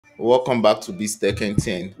Welcome back to Tech and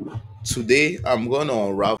 10. Today, I'm going to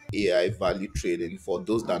unravel AI value trading for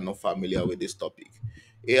those that are not familiar with this topic.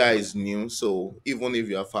 AI is new, so even if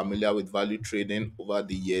you are familiar with value trading over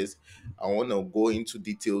the years, I want to go into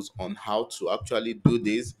details on how to actually do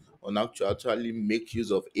this, on how to actually make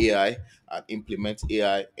use of AI and implement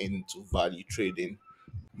AI into value trading.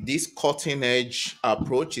 This cutting edge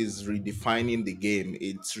approach is redefining the game,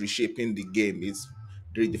 it's reshaping the game, it's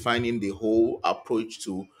redefining the whole approach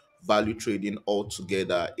to value trading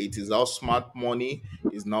altogether. It is how smart money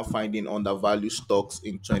is now finding undervalued stocks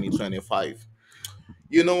in 2025.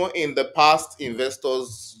 In the past,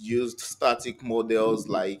 investors used static models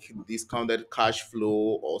like discounted cash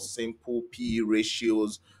flow or simple PE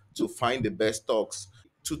ratios to find the best stocks.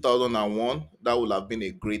 2001, that would have been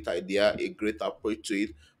a great idea, a great approach to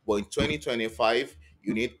it. But in 2025,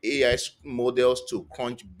 you need AI models to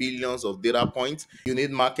crunch billions of data points. You need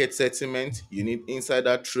market sentiment, you need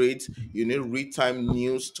insider trades, you need real-time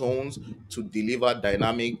news tones to deliver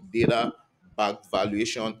dynamic data backed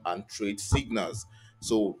valuation and trade signals.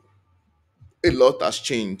 So a lot has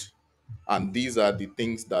changed, and these are the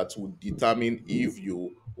things that will determine if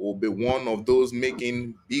you will be one of those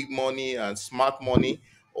making big money and smart money,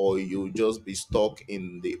 or you'll just be stuck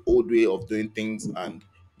in the old way of doing things and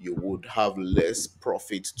you would have less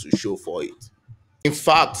profit to show for it. In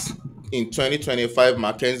fact, in 2025,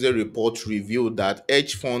 McKinsey report revealed that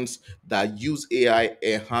hedge funds that use AI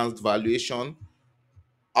enhanced valuation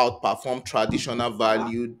outperform traditional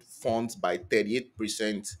valued funds by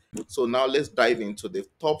 38%. So now let's dive into the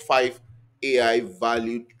top five AI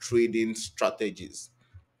value trading strategies.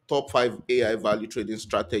 Top five AI value trading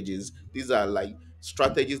strategies. These are like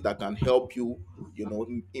strategies that can help you,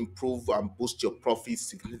 improve and boost your profits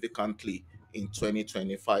significantly in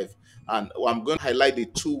 2025. And I'm going to highlight the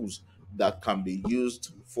tools that can be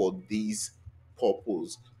used for these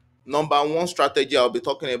purpose. Number one strategy I'll be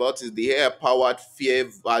talking about is the AI powered fair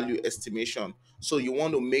value estimation. So you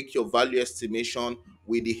want to make your value estimation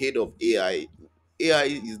with the aid of AI. AI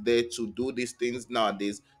is there to do these things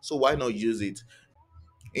nowadays, so why not use it?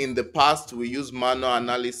 In the past, we use manual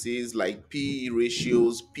analysis like PE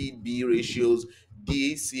ratios, PB ratios,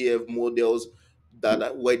 DCF models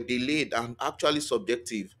that were delayed and actually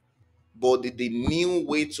subjective. But the new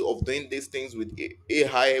way of doing these things with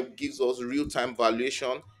AI gives us real-time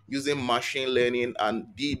valuation using machine learning and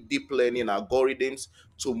deep learning algorithms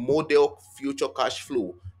to model future cash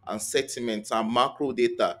flow and sentiments and macro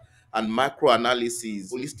data and micro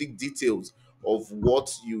analysis, holistic details of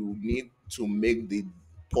what you need to make the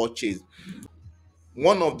purchase.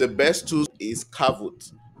 One of the best tools is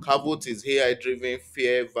Kavout. Kavout is AI-driven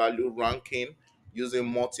fair value ranking using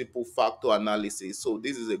multiple factor analysis. So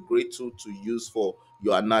this is a great tool to use for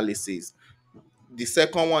your analysis. The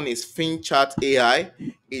second one is FinChat AI.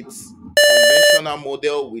 It's conventional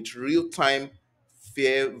model with real-time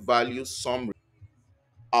fair value summary.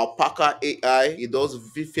 Alpaca AI, it does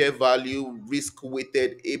fair value risk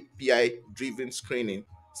weighted API driven screening.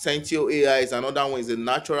 Sentio AI is another one, is a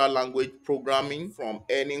natural language programming from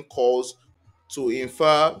earning calls to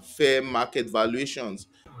infer fair market valuations.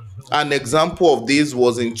 An example of this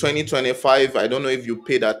was in 2025. I don't know if you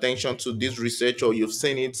paid attention to this research or you've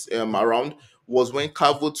seen it around, was when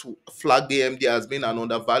Kavout flagged AMD as being an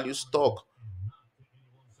undervalued stock,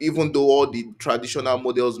 even though all the traditional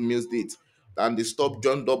models missed it. And the stock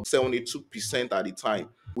jumped up 72% at the time,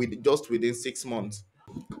 within 6 months.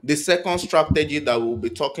 The second strategy that we'll be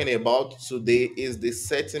talking about today is the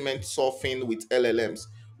sentiment surfing with LLMs,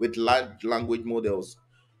 with large language models.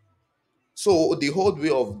 So the whole way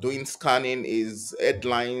of doing scanning is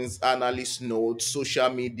headlines, analyst notes, social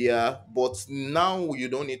media, but now you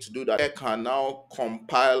don't need to do that. I can now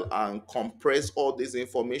compile and compress all this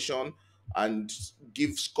information and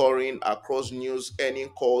give scoring across news, earning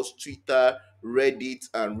calls, Twitter, Reddit,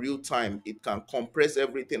 and real time. It can compress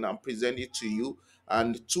everything and present it to you.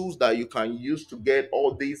 And tools that you can use to get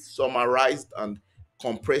all this summarized and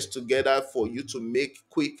compressed together for you to make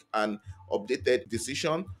quick and updated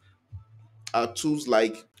decision are tools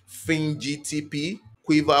like FinGTP,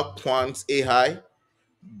 Quiver Quant AI,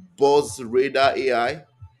 Buzz Radar AI,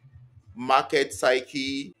 Market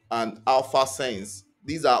Psyche, and Alpha Sense.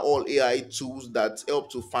 These are all AI tools that help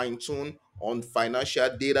to fine tune on financial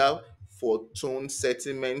data for tone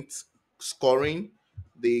sentiment scoring.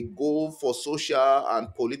 They go for social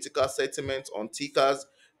and political sentiment on tickers.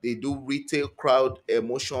 They do retail crowd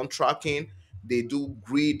emotion tracking. They do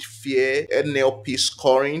greed, fear, NLP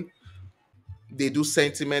scoring. They do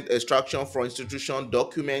sentiment extraction from institution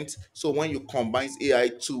documents. So when you combine AI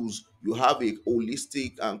tools, you have a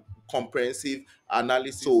holistic and comprehensive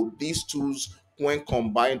analysis. So these tools when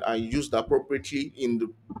combined and used appropriately in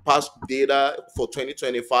the past data for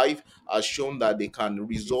 2025 has shown that they can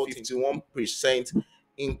result in 51%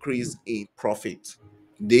 increase in profit.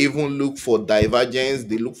 They even look for divergence,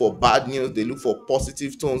 they look for bad news, they look for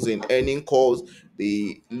positive tones in earning calls,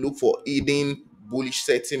 they look for hidden bullish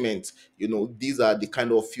sentiment. These are the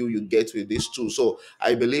kind of feel you get with this tool. So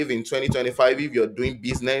I believe in 2025, if you're doing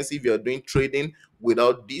business, if you're doing trading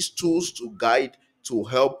without these tools to guide, to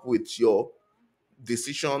help with your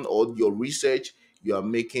decision or your research, you are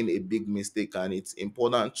making a big mistake, and it's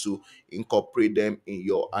important to incorporate them in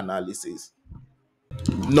your analysis.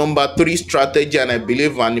 Number three strategy, and I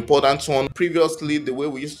believe an important one. Previously, the way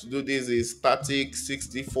we used to do this is static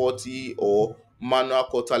 60/40 or manual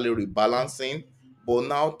quarterly rebalancing. But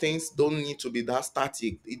now things don't need to be that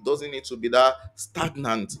static. It doesn't need to be that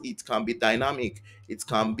stagnant. It can be dynamic. It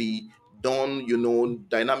can be done,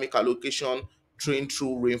 dynamic allocation, trained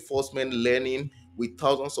through reinforcement learning with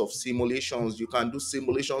thousands of simulations. You can do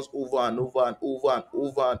simulations over and over and over and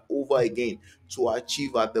over and over again to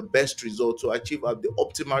achieve at the best result, to achieve at the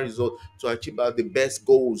optimal result, to achieve at the best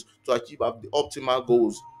goals, to achieve at the optimal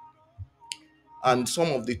goals. And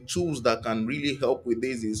some of the tools that can really help with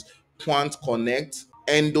this is Quant Connect,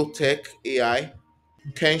 Endotech AI,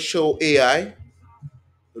 Kensho AI,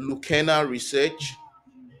 Lucena Research,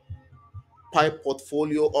 Pi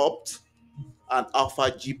Portfolio Opt, and Alpha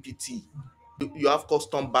GPT. You have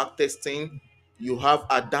custom backtesting, you have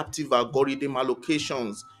adaptive algorithm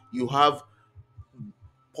allocations, you have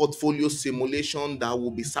portfolio simulation that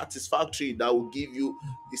will be satisfactory, that will give you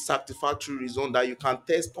the satisfactory result that you can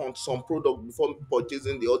test on some product before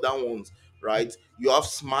purchasing the other ones, right? You have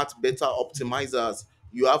smart beta optimizers,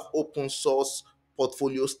 you have open source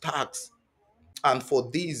portfolio stacks. And for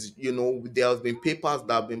these, there have been papers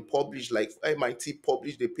that have been published, like MIT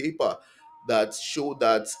published a paper that show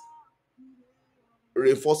that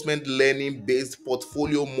reinforcement learning based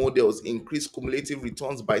portfolio models increase cumulative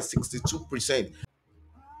returns by 62%.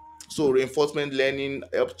 So reinforcement learning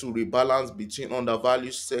helps to rebalance between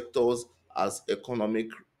undervalued sectors as economic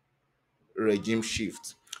regime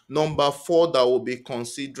shift. Number four that we'll be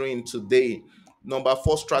considering today, number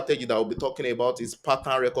four strategy that we'll be talking about is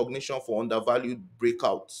pattern recognition for undervalued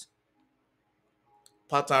breakouts.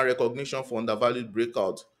 Pattern recognition for undervalued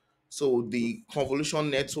breakout. So the convolution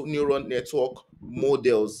network, neural network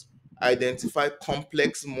models identify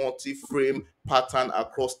complex multi-frame pattern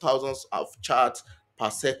across thousands of charts per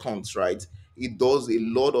second, right? It does a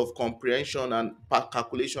lot of comprehension and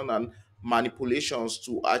calculation and manipulations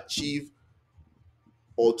to achieve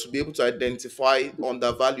or to be able to identify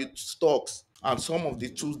undervalued stocks. And some of the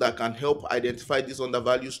tools that can help identify these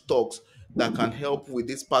undervalued stocks, that can help with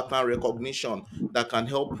this pattern recognition, that can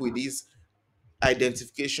help with this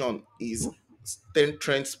identification is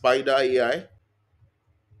Trend Spider AI,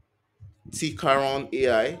 Tikaron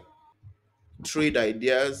AI, Trade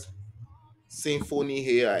Ideas,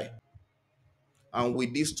 Symphony AI. And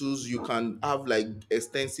with these tools, you can have like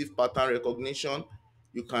extensive pattern recognition.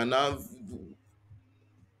 You can have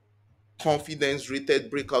confidence rated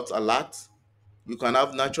breakout alerts. You can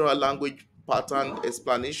have natural language pattern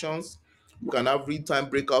explanations. You can have real-time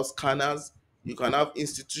breakout scanners. You can have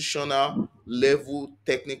institutional level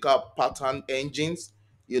technical pattern engines.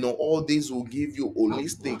 All these will give you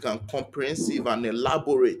holistic and comprehensive and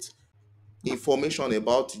elaborate information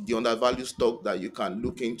about the undervalued stock that you can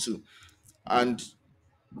look into. And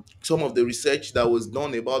some of the research that was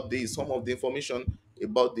done about this, some of the information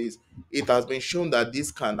about this, it has been shown that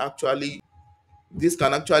this can actually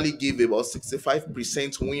give about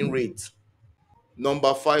 65% win rate.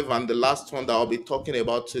 Number five, and the last one that I'll be talking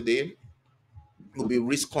about today, will be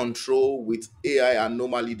risk control with AI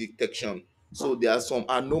anomaly detection. So there are some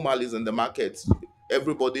anomalies in the market.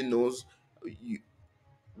 Everybody knows you,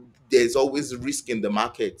 there's always risk in the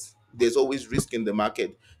market. There's always risk in the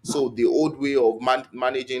market. So the old way of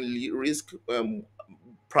managing risk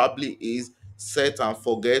probably is set and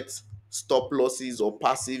forget, stop losses or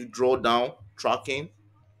passive drawdown tracking,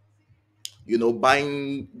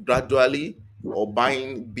 buying gradually or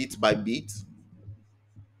buying bit by bit,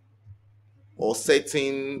 or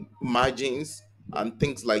setting margins and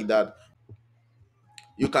things like that.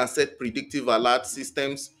 You can set predictive alert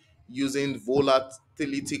systems using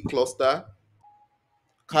volatility cluster.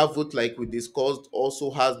 Kavout, like we discussed,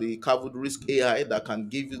 also has the Kavout risk AI that can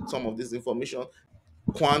give you some of this information.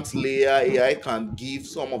 Quant layer AI can give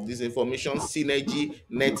some of this information. Synergy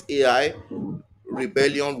net AI,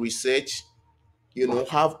 rebellion research,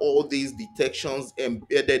 have all these detections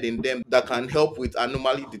embedded in them that can help with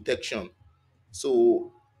anomaly detection.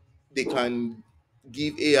 So they can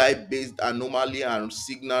give AI based anomaly and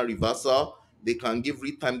signal reversal. They can give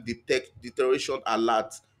real-time detect deterioration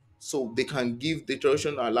alert. So they can give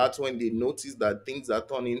deterioration alert when they notice that things are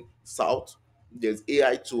turning south. There's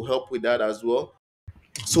AI to help with that as well.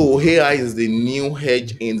 So AI is the new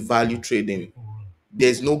hedge in value trading.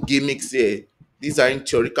 There's no gimmicks here. These are in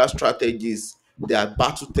theoretical strategies. They are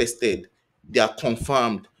battle tested. They are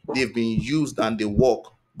confirmed. They've been used and they work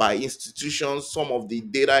by institutions. Some of the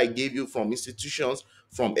data I gave you from institutions,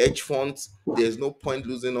 from hedge funds. There's no point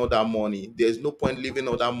losing all that money. There's no point leaving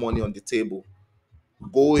all that money on the table.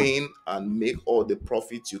 Go in and make all the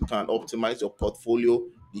profits you can. Optimize your portfolio,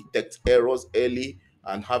 detect errors early,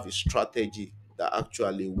 and have a strategy that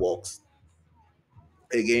actually works.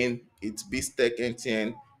 Again, it's Tech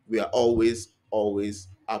NTN. We are always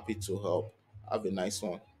happy to help. Have a nice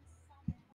one.